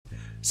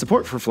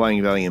Support for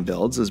Flying Valiant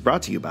builds is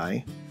brought to you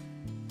by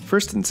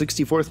 1st and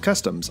 64th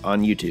Customs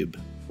on YouTube,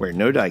 where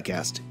no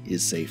diecast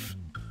is safe.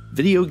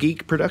 Video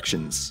Geek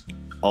Productions,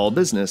 all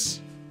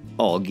business,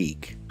 all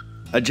geek.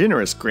 A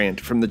generous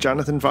grant from the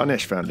Jonathan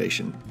Vonesh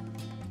Foundation.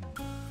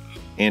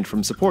 And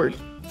from support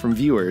from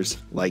viewers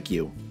like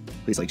you.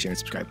 Please like, share, and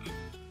subscribe.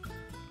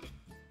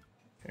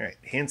 Alright,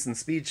 Hansen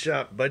Speed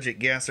Shop Budget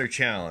Gasser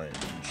Challenge.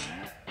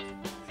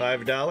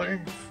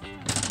 $5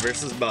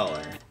 versus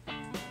Baller.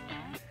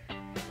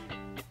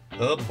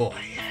 Oh boy.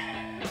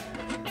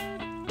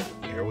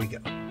 Here we go.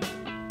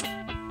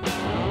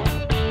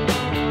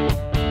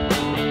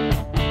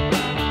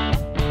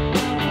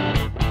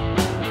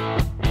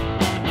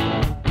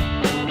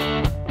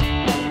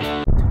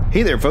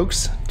 Hey there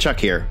folks, Chuck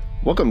here.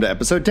 Welcome to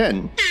episode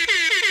 10.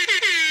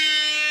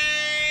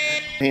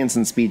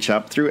 Hansen Speed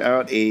Shop threw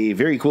out a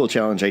very cool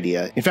challenge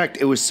idea. In fact,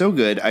 it was so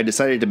good I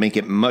decided to make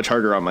it much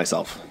harder on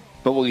myself.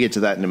 But we'll get to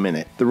that in a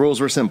minute. The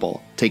rules were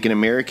simple. Take an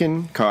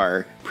American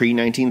car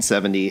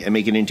pre-1970 and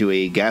make it into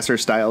a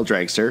gasser-style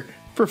dragster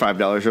for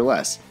 $5 or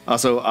less.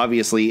 Also,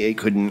 obviously, it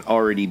couldn't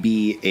already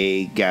be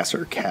a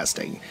gasser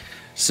casting.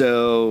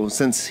 So,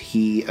 since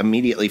he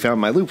immediately found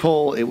my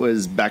loophole, it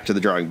was back to the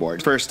drawing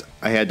board. First,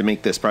 I had to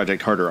make this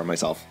project harder on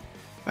myself.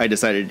 I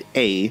decided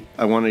A,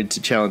 I wanted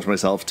to challenge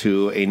myself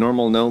to a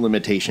normal no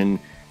limitation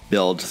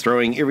build,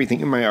 throwing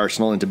everything in my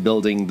arsenal into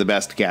building the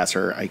best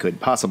gasser I could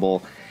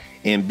possible,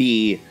 and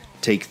B,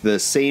 take the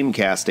same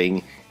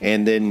casting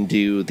and then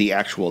do the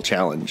actual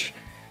challenge.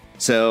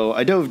 So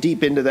I dove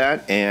deep into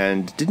that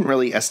and didn't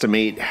really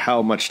estimate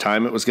how much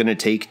time it was going to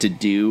take to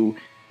do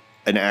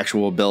an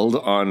actual build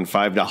on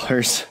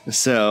 $5.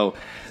 So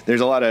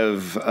there's a lot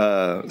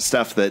of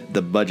stuff that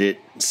the budget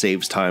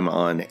saves time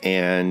on,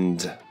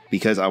 and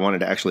because I wanted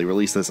to actually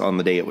release this on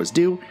the day it was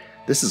due,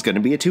 this is going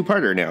to be a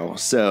two-parter now.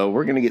 So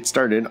we're going to get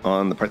started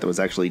on the part that was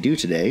actually due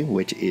today,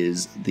 which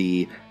is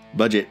the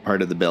budget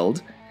part of the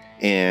build.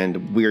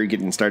 And we're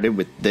getting started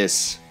with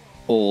this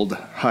old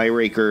high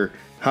raker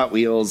Hot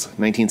Wheels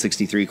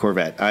 1963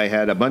 Corvette. I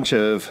had a bunch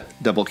of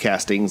double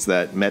castings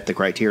that met the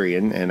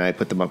criterion, and I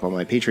put them up on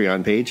my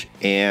Patreon page.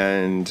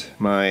 And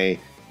my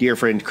dear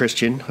friend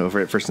Christian over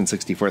at 1st and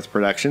 64th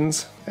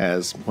Productions,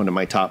 as one of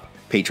my top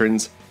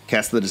patrons,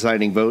 cast the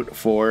deciding vote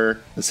for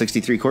the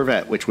 63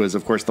 Corvette, which was,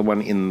 of course, the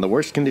one in the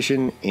worst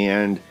condition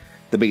and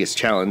the biggest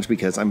challenge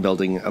because I'm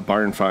building a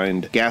barn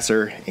find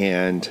gasser,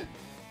 and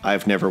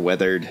I've never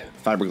weathered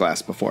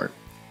fiberglass before.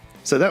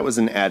 So that was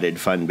an added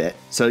fun bit.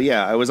 So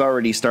yeah, I was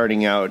already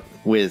starting out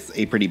with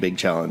a pretty big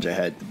challenge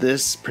ahead.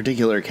 This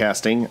particular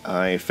casting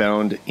I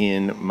found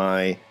in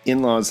my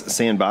in-laws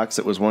sandbox.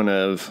 It was one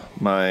of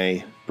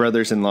my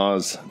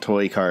brothers-in-law's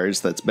toy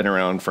cars that's been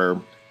around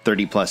for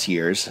 30 plus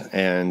years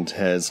and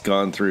has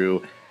gone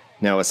through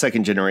now a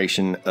second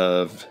generation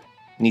of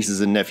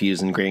nieces and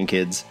nephews and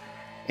grandkids,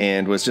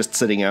 and was just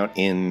sitting out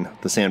in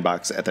the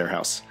sandbox at their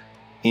house.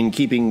 In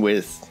keeping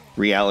with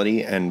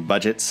reality and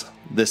budgets,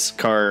 this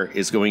car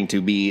is going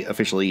to be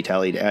officially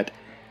tallied at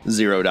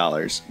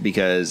 $0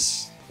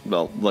 because,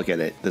 well, look at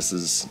it. This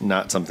is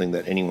not something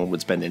that anyone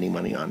would spend any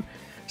money on.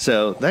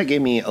 So that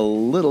gave me a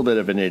little bit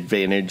of an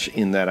advantage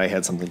in that I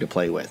had something to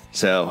play with.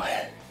 So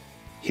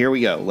here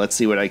we go. Let's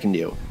see what I can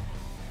do.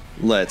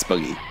 Let's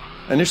boogie.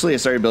 Initially, I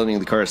started building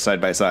the cars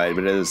side by side,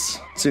 but as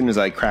soon as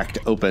I cracked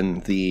open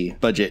the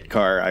budget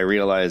car, I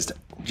realized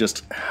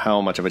just how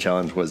much of a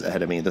challenge was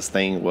ahead of me. This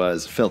thing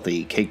was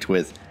filthy, caked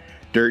with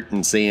dirt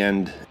and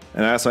sand,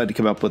 and I also had to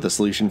come up with a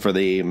solution for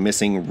the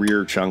missing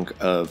rear chunk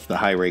of the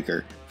high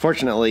raker.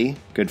 Fortunately,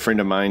 a good friend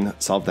of mine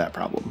solved that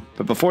problem.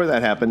 But before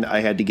that happened,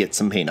 I had to get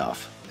some paint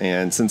off.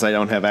 And since I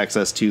don't have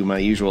access to my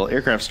usual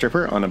aircraft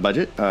stripper on a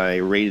budget, I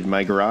raided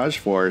my garage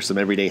for some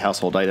everyday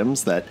household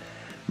items that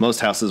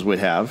most houses would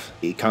have.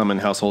 A common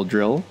household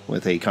drill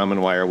with a common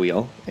wire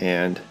wheel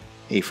and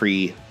a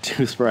free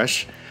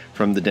toothbrush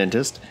from the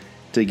dentist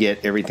to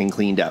get everything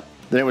cleaned up.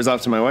 Then it was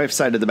off to my wife's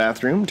side of the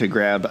bathroom to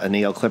grab a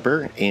nail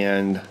clipper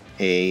and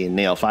a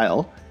nail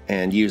file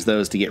and use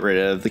those to get rid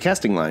of the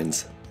casting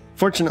lines.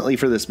 Fortunately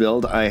for this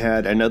build, I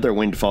had another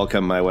windfall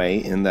come my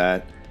way in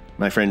that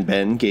my friend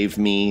Ben gave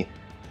me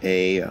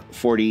a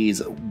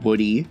 40s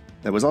Woody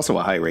that was also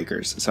a high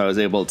raker's. So I was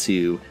able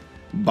to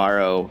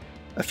borrow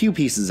a few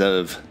pieces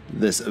of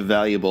this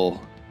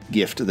valuable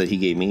gift that he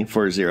gave me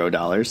for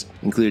 $0,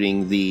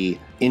 including the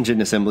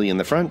engine assembly in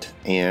the front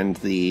and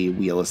the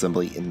wheel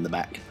assembly in the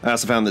back. I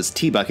also found this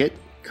tea bucket,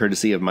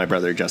 courtesy of my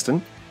brother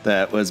Justin,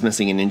 that was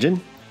missing an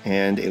engine,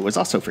 and it was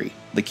also free.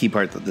 The key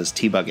part that this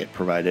tea bucket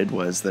provided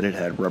was that it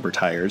had rubber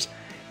tires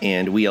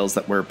and wheels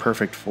that were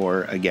perfect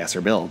for a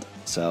gasser build.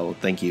 So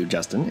thank you,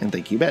 Justin, and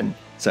thank you, Ben.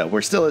 So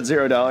we're still at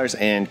 $0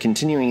 and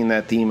continuing in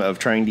that theme of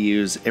trying to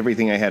use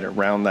everything I had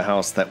around the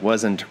house that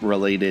wasn't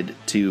related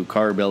to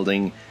car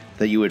building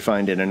that you would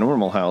find in a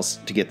normal house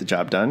to get the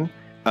job done.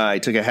 I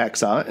took a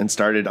hacksaw and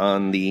started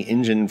on the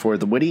engine for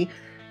the Woody,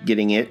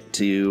 getting it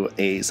to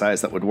a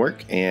size that would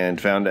work, and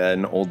found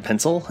an old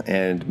pencil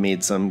and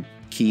made some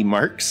key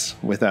marks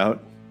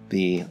without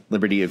the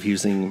liberty of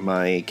using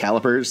my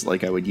calipers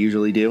like I would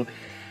usually do,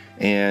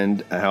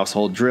 and a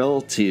household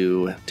drill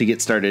to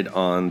get started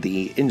on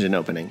the engine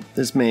opening.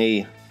 This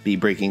may be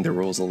breaking the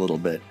rules a little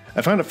bit.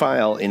 I found a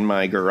file in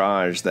my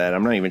garage that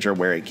I'm not even sure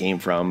where it came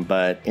from,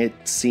 but it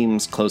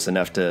seems close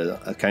enough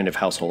to a kind of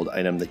household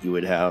item that you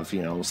would have,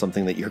 you know,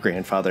 something that your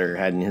grandfather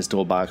had in his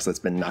toolbox that's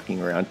been knocking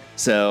around.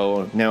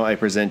 So now I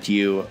present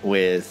you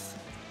with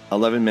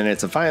 11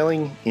 minutes of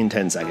filing in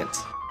 10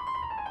 seconds.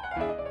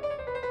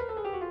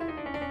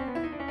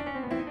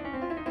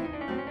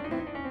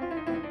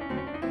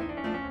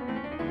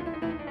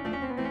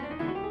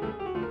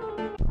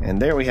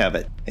 And there we have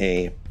it,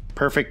 a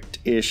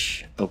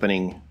perfect-ish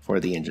opening for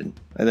the engine.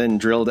 I then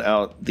drilled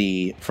out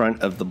the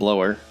front of the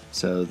blower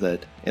so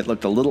that it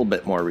looked a little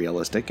bit more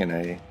realistic, and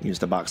I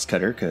used a box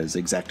cutter because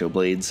X-Acto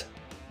blades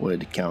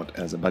would count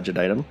as a budget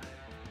item,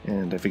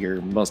 and I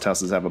figure most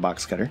houses have a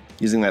box cutter.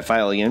 Using that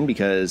file again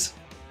because,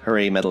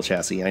 hooray, metal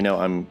chassis. I know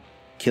I'm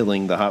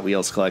killing the Hot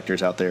Wheels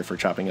collectors out there for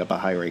chopping up a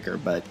high raker,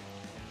 but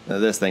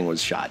this thing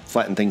was shot.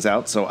 Flattened things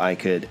out so I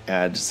could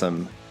add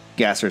some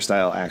gasser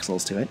style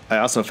axles to it. I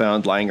also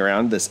found lying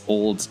around this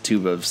old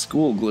tube of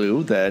school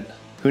glue that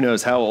who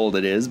knows how old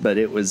it is, but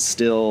it was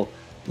still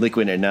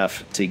liquid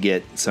enough to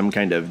get some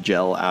kind of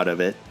gel out of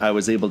it. I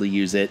was able to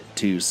use it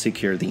to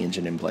secure the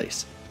engine in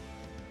place.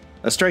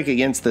 A strike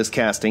against this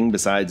casting,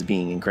 besides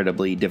being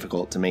incredibly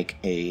difficult to make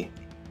a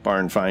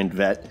barn find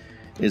vet,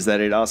 is that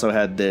it also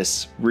had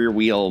this rear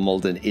wheel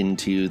molded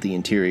into the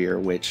interior,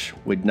 which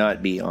would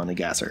not be on a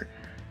gasser.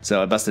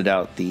 So I busted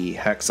out the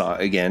hacksaw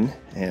again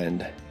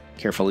and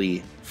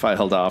carefully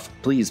filed off,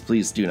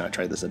 please do not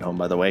try this at home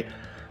by the way,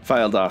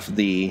 filed off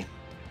the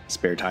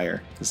spare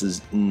tire. This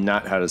is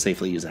not how to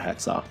safely use a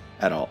hacksaw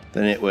at all.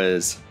 Then it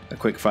was a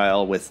quick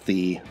file with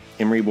the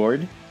emery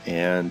board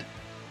and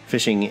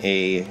fishing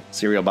a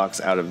cereal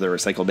box out of the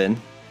recycle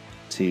bin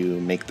to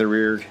make the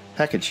rear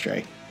package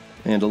tray,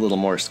 and a little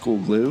more school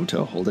glue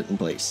to hold it in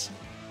place.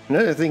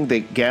 Another thing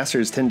that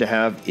gassers tend to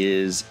have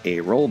is a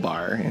roll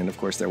bar, and of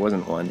course there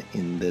wasn't one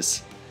in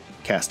this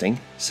casting,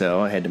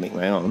 so I had to make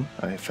my own.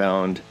 I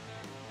found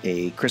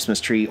a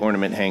Christmas tree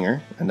ornament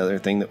hanger, another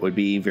thing that would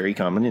be very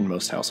common in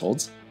most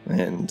households,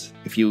 and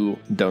if you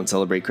don't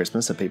celebrate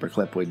Christmas, a paper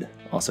clip would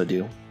also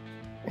do.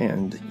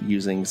 And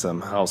using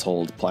some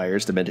household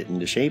pliers to bend it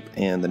into shape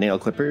and the nail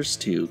clippers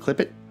to clip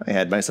it, I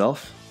had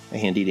myself a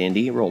handy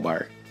dandy roll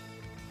bar.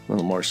 A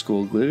little more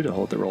school glue to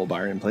hold the roll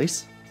bar in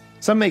place.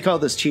 Some may call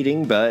this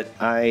cheating, but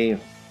I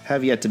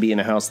have yet to be in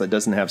a house that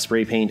doesn't have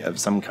spray paint of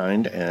some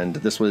kind, and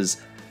this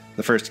was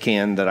the first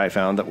can that I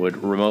found that would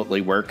remotely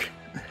work.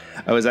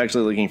 I was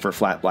actually looking for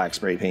flat black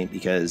spray paint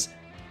because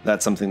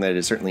that's something that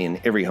is certainly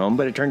in every home,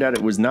 but it turned out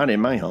it was not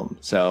in my home.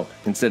 So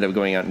instead of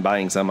going out and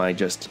buying some, I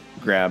just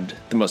grabbed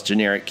the most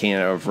generic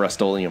can of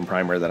Rust-Oleum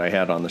primer that I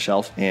had on the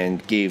shelf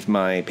and gave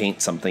my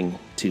paint something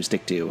to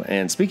stick to.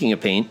 And speaking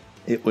of paint,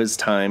 it was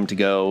time to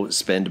go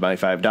spend my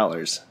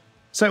 $5.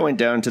 So I went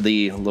down to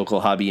the local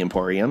hobby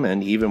emporium,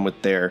 and even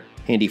with their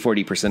handy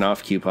 40%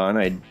 off coupon,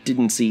 I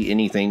didn't see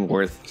anything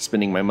worth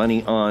spending my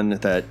money on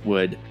that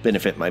would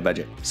benefit my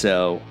budget.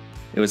 So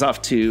it was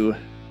off to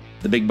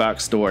the big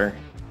box store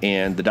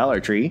and the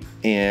Dollar Tree,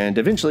 and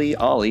eventually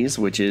Ollie's,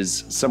 which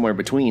is somewhere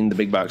between the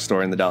big box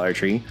store and the Dollar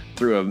Tree.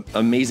 Through an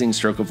amazing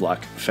stroke of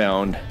luck,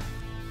 found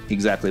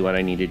exactly what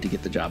I needed to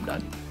get the job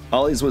done.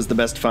 Ollie's was the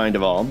best find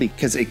of all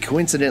because it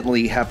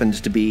coincidentally happened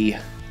to be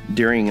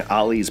during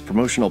Ollie's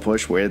promotional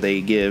push where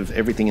they give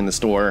everything in the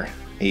store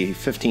a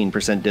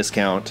 15%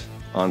 discount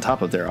on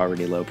top of their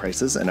already low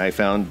prices, and I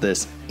found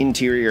this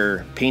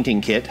interior painting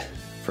kit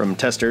from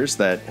Testers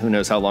that who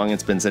knows how long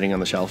it's been sitting on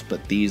the shelf,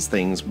 but these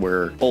things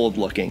were old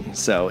looking,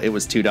 so it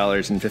was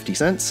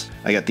 $2.50.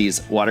 I got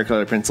these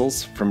watercolor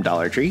pencils from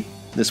Dollar Tree,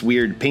 this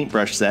weird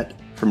paintbrush set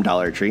from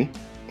Dollar Tree,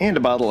 and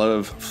a bottle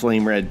of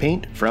flame red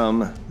paint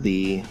from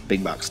the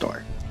big box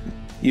store.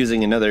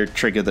 Using another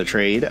trick of the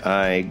trade,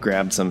 I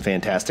grabbed some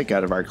Fantastic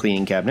out of our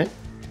cleaning cabinet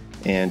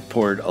and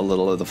poured a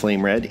little of the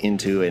flame red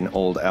into an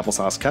old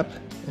applesauce cup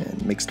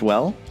and mixed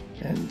well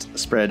and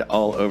spread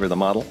all over the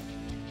model.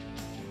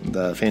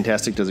 The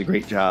Fantastic does a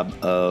great job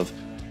of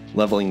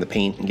leveling the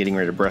paint and getting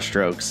rid of brush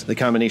strokes. The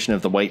combination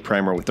of the white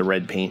primer with the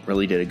red paint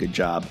really did a good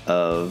job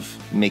of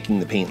making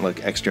the paint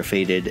look extra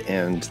faded,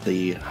 and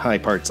the high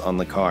parts on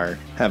the car,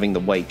 having the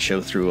white show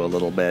through a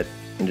little bit,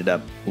 ended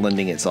up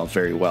lending itself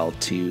very well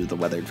to the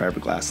weathered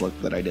fiberglass look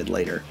that I did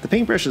later. The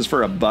paintbrushes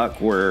for $1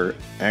 were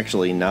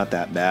actually not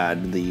that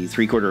bad. The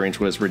 3/4 inch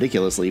was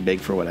ridiculously big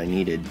for what I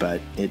needed,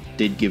 but it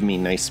did give me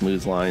nice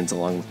smooth lines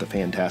along with the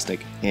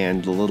Fantastic,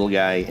 and the little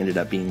guy ended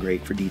up being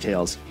great for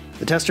details.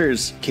 The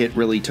Testers kit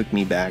really took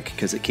me back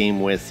because it came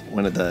with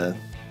one of the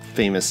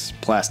famous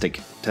plastic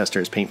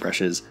Testers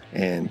paintbrushes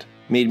and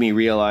made me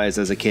realize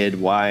as a kid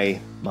why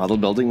model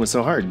building was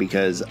so hard,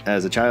 because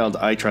as a child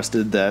I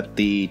trusted that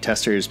the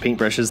Testers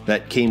paintbrushes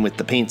that came with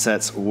the paint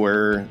sets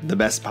were the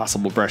best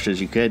possible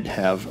brushes you could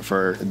have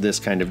for this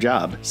kind of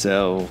job.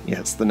 So yeah,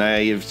 it's the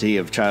naivety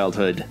of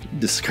childhood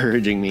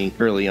discouraging me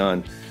early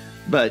on,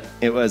 but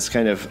it was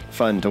kind of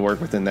fun to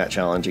work within that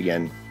challenge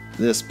again.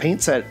 This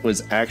paint set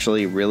was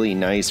actually really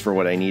nice for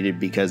what I needed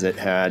because it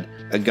had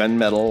a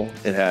gunmetal,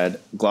 it had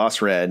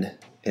gloss red,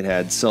 it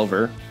had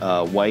silver,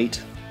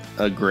 white,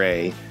 a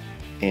gray,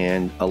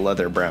 and a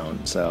leather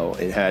brown. So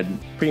it had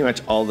pretty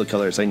much all the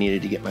colors I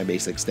needed to get my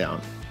basics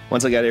down.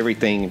 Once I got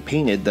everything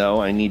painted though,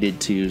 I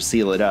needed to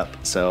seal it up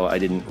so I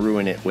didn't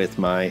ruin it with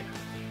my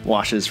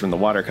washes from the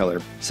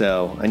watercolor.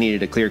 So I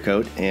needed a clear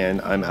coat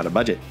and I'm out of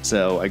budget.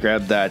 So I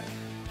grabbed that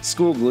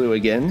school glue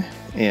again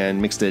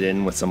and mixed it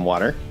in with some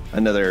water.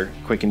 Another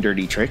quick and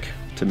dirty trick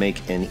to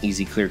make an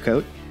easy clear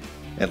coat,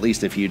 at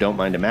least if you don't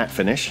mind a matte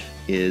finish,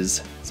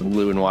 is some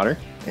glue and water,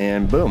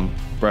 and boom,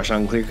 brush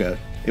on clear coat.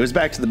 It was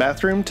back to the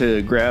bathroom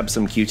to grab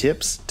some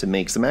Q-tips to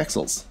make some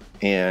axles,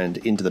 and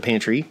into the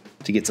pantry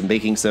to get some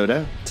baking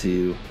soda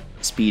to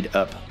speed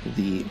up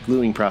the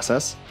gluing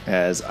process,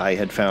 as I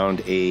had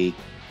found a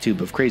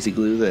tube of crazy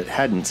glue that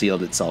hadn't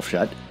sealed itself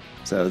shut.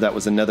 So that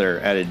was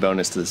another added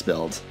bonus to this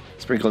build.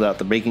 Sprinkled out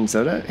the baking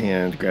soda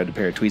and grabbed a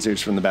pair of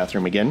tweezers from the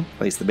bathroom again.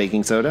 Place the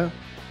baking soda,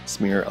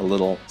 smear a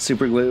little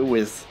super glue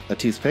with a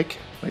toothpick,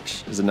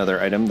 which is another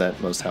item that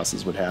most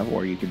houses would have,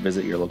 or you could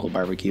visit your local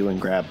barbecue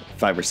and grab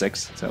 5 or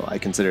 6. So I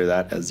consider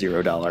that a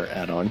 $0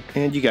 add-on.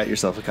 And you got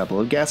yourself a couple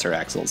of gasser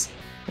axles.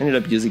 Ended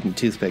up using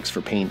toothpicks for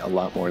paint a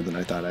lot more than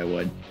I thought I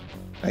would.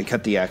 I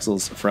cut the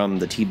axles from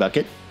the tea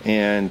bucket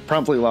and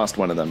promptly lost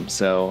one of them,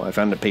 so I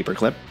found a paper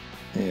clip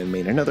and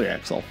made another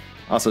axle.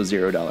 Also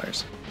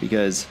 $0,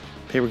 because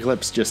paper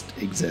clips just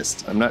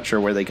exist. I'm not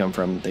sure where they come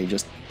from. They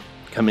just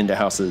come into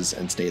houses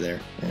and stay there.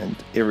 And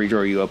every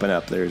drawer you open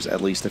up, there's at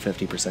least a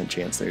 50%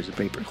 chance there's a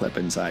paper clip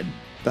inside.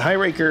 The high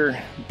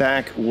raker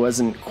back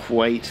wasn't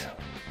quite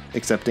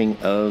accepting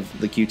of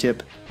the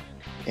Q-tip,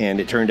 and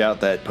it turned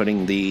out that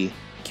putting the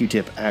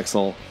Q-tip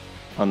axle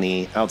on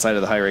the outside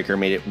of the high raker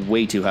made it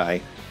way too high,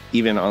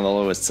 even on the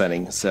lowest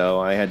setting. So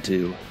I had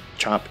to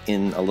chop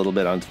in a little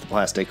bit onto the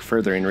plastic,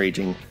 further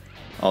enraging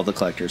all the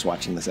collectors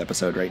watching this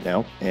episode right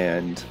now,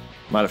 and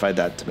modified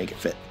that to make it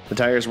fit. The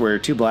tires were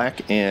too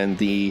black, and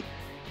the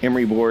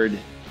emery board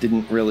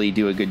didn't really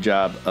do a good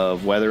job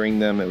of weathering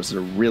them. It was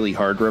a really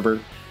hard rubber,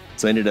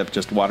 so I ended up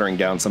just watering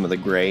down some of the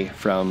gray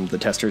from the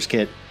tester's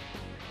kit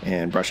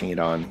and brushing it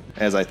on.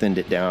 As I thinned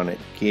it down, it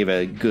gave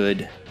a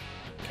good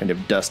kind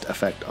of dust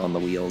effect on the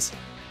wheels.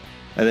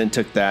 I then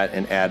took that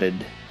and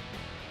added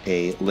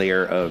a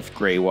layer of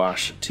gray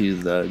wash to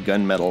the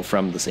gunmetal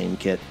from the same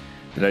kit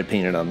that I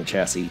painted on the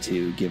chassis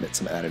to give it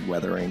some added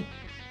weathering.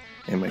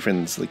 And my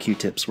friends, the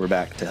Q-tips, were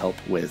back to help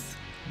with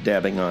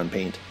dabbing on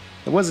paint.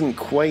 It wasn't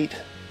quite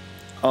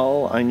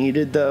all I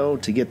needed, though,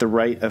 to get the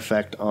right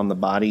effect on the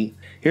body.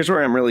 Here's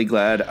where I'm really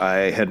glad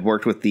I had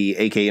worked with the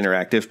AK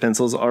Interactive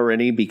pencils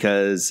already,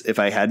 because if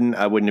I hadn't,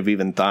 I wouldn't have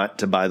even thought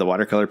to buy the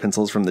watercolor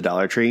pencils from the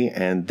Dollar Tree,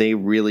 and they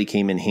really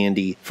came in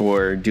handy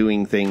for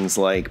doing things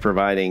like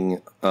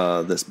providing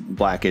this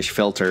blackish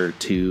filter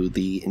to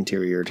the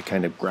interior to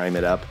kind of grime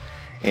it up.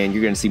 And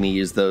you're going to see me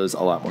use those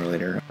a lot more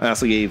later. I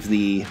also gave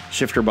the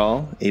shifter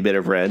ball a bit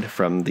of red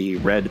from the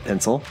red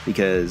pencil,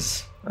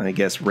 because I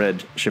guess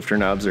red shifter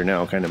knobs are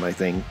now kind of my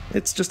thing.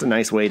 It's just a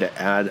nice way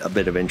to add a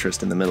bit of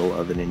interest in the middle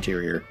of an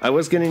interior. I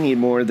was going to need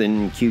more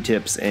than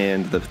Q-tips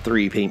and the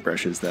 3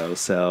 paintbrushes though,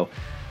 so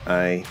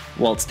I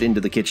waltzed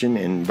into the kitchen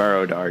and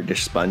borrowed our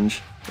dish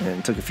sponge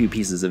and took a few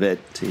pieces of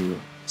it to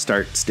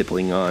start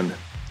stippling on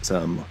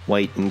some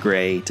white and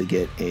gray to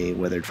get a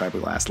weathered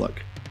fiberglass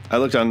look. I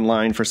looked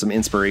online for some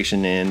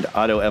inspiration, and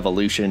Auto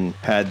Evolution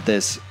had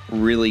this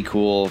really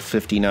cool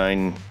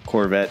 59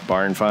 Corvette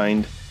barn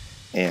find,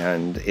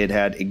 and it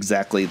had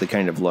exactly the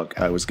kind of look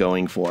I was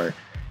going for.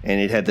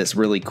 And it had this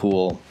really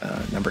cool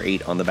number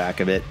 8 on the back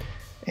of it,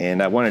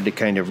 and I wanted to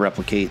kind of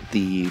replicate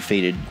the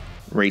faded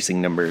racing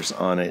numbers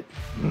on it.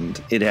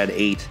 And it had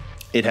 8.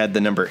 It had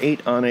the number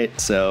 8 on it,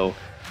 so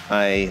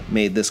I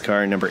made this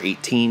car number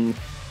 18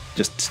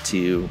 just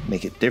to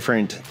make it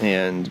different,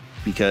 and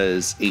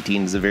because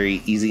 18 is a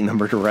very easy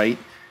number to write,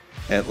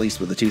 at least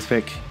with a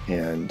toothpick,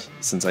 and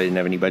since I didn't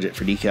have any budget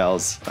for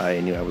decals, I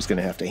knew I was going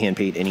to have to hand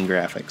paint any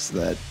graphics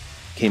that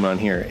came on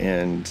here,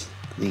 and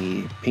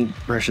the paint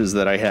brushes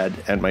that I had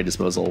at my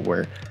disposal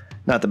were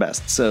not the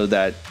best, so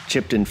that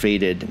chipped and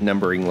faded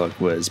numbering look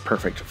was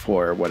perfect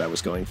for what I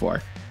was going for.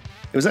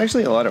 It was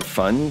actually a lot of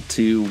fun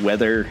to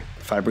weather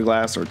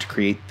fiberglass, or to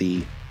create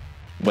the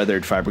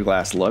weathered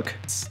fiberglass look.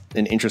 It's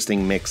an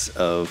interesting mix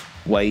of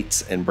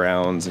whites and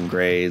browns and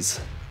grays,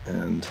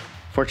 and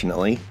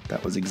fortunately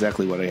that was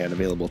exactly what I had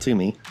available to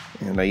me.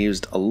 And I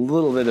used a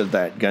little bit of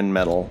that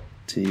gunmetal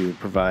to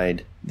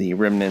provide the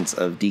remnants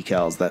of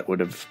decals that would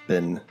have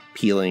been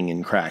peeling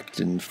and cracked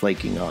and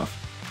flaking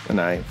off.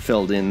 And I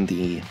filled in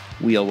the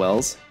wheel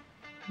wells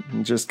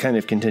and just kind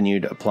of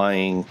continued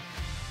applying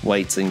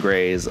whites and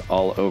grays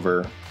all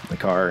over the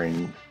car,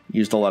 and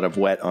used a lot of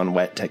wet on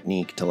wet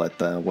technique to let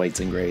the whites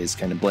and grays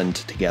kind of blend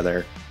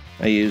together.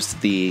 I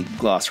used the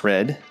gloss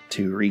red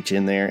to reach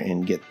in there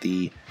and get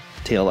the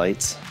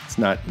taillights. It's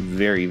not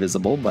very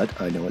visible,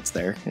 but I know it's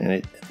there, and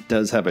it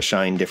does have a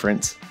shine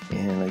difference.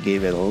 And I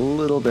gave it a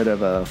little bit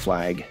of a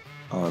flag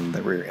on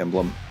the rear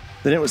emblem.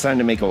 Then it was time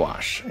to make a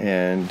wash,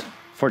 and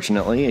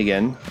Fortunately,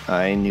 again,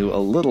 I knew a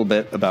little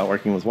bit about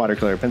working with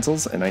watercolor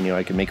pencils, and I knew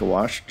I could make a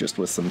wash just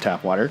with some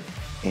tap water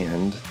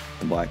and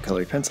the black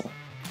colored pencil.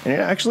 And it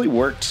actually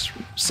worked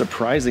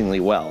surprisingly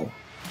well.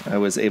 I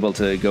was able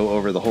to go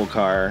over the whole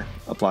car,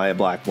 apply a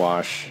black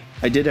wash.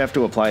 I did have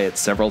to apply it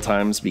several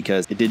times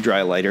because it did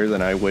dry lighter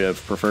than I would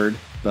have preferred,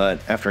 but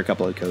after a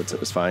couple of coats it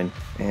was fine.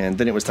 And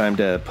then it was time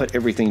to put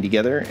everything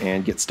together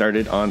and get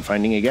started on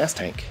finding a gas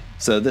tank.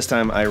 So this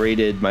time I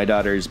raided my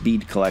daughter's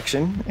bead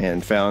collection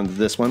and found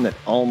this one that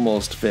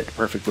almost fit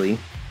perfectly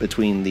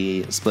between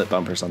the split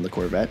bumpers on the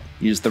Corvette.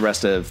 Used the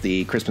rest of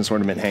the Christmas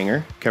ornament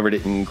hanger, covered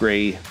it in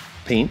gray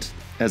paint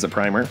as a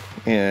primer,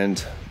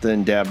 and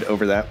then dabbed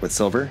over that with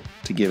silver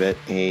to give it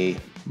a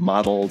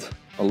mottled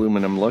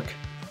aluminum look,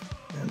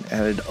 and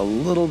added a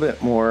little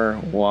bit more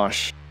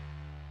wash.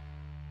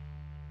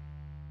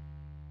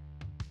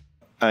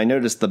 I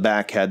noticed the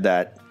back had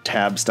that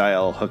tab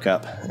style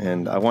hookup,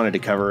 and I wanted to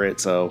cover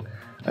it, so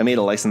I made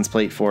a license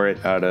plate for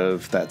it out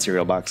of that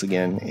cereal box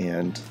again,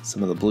 and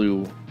some of the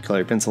blue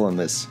colored pencil and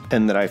this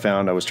pen that I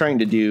found. I was trying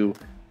to do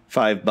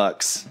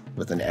 $5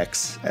 with an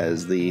X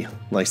as the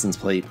license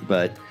plate,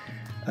 but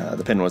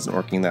the pen wasn't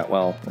working that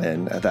well,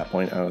 and at that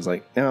point I was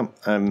like, no,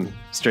 I'm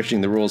stretching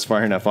the rules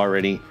far enough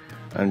already.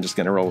 I'm just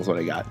gonna roll with what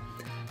I got.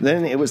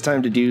 Then it was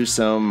time to do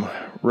some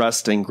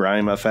rust and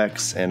grime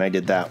effects, and I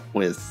did that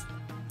with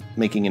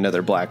making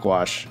another black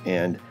wash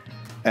and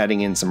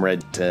adding in some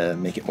red to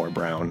make it more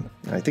brown.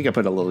 I think I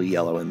put a little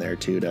yellow in there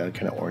too to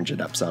kind of orange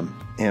it up some.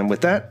 And with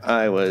that,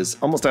 I was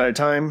almost out of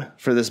time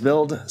for this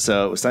build,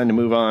 so it was time to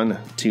move on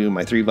to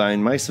my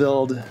 3-vine mice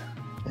build.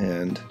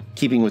 And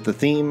keeping with the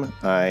theme,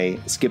 I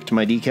skipped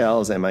my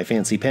decals and my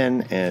fancy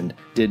pen and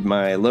did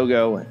my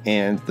logo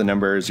and the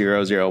number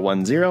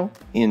 0010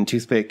 in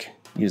toothpick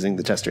using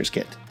the tester's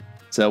kit.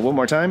 So one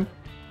more time,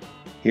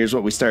 here's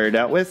what we started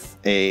out with: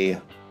 a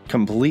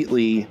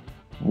completely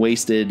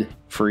wasted,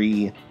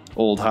 free,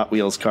 old Hot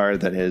Wheels car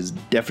that has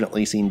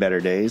definitely seen better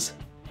days,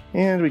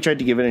 and we tried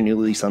to give it a new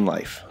lease on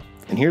life.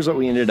 And here's what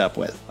we ended up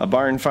with: a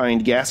barn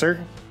find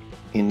gasser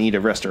in need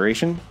of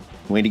restoration,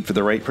 waiting for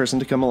the right person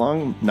to come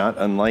along, not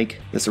unlike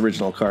this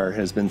original car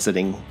has been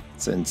sitting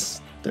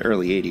since the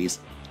early 80s.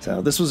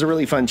 So this was a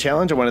really fun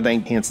challenge. I want to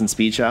thank Hansen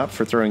Speed Shop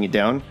for throwing it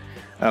down.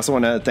 I also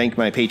want to thank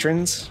my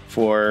patrons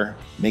for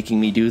making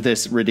me do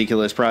this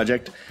ridiculous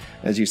project.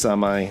 As you saw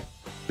my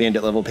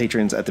Bandit level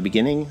patrons at the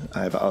beginning,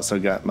 I've also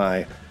got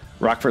my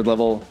Rockford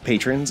level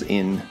patrons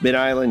in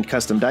Mid-Island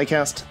Custom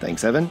Diecast,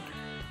 thanks Evan,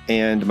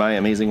 and my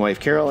amazing wife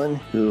Carolyn,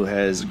 who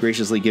has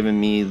graciously given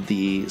me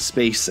the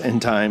space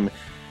and time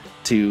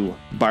to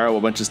borrow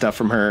a bunch of stuff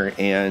from her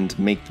and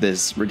make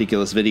this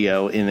ridiculous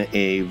video in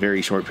a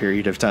very short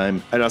period of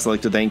time. I'd also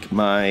like to thank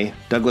my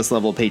Douglas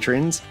level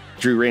patrons,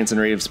 Drew Rants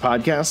and Raves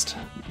podcast,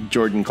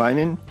 Jordan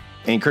Kleinhenn,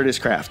 and Curtis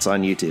Crafts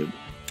on YouTube.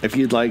 If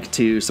you'd like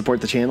to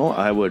support the channel,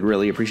 I would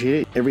really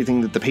appreciate it.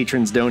 Everything that the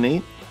patrons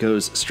donate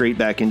goes straight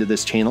back into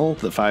this channel.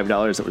 The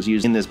 $5 that was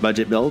used in this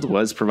budget build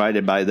was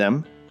provided by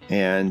them.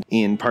 And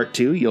in part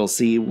 2, you'll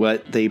see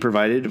what they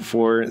provided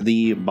for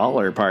the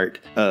baller part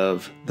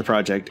of the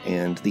project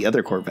and the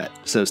other Corvette.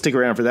 So stick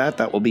around for that.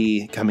 That will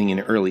be coming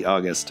in early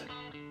August.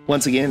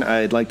 Once again,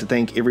 I'd like to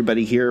thank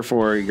everybody here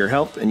for your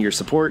help and your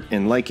support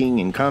and liking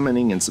and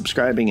commenting and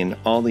subscribing and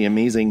all the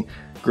amazing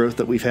growth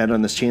that we've had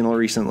on this channel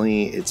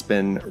recently. It's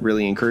been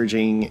really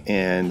encouraging,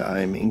 and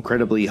I'm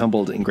incredibly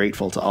humbled and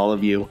grateful to all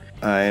of you.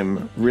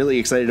 I'm really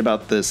excited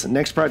about this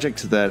next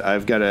project that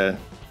I've got to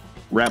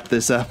wrap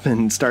this up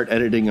and start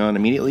editing on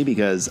immediately,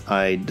 because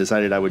I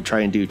decided I would try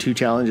and do 2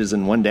 challenges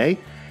in one day,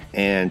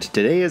 and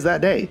today is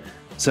that day.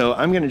 So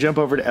I'm going to jump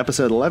over to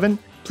episode 11.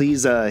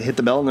 Please hit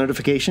the bell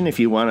notification if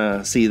you want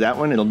to see that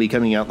one. It'll be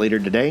coming out later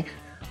today.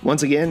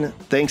 Once again,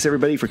 thanks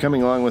everybody for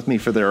coming along with me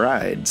for the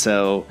ride.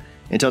 So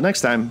until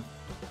next time,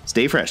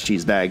 stay fresh,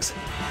 cheese bags.